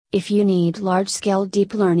If you need large-scale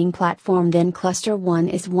deep learning platform, then thenClusterOne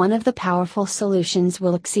is one of the powerful solutions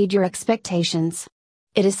will exceed your expectations.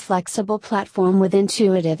 It is flexible platform with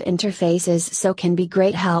intuitive interfaces, so can be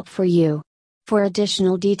great help for you. For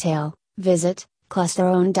additional detail, visit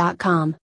clusterone.com.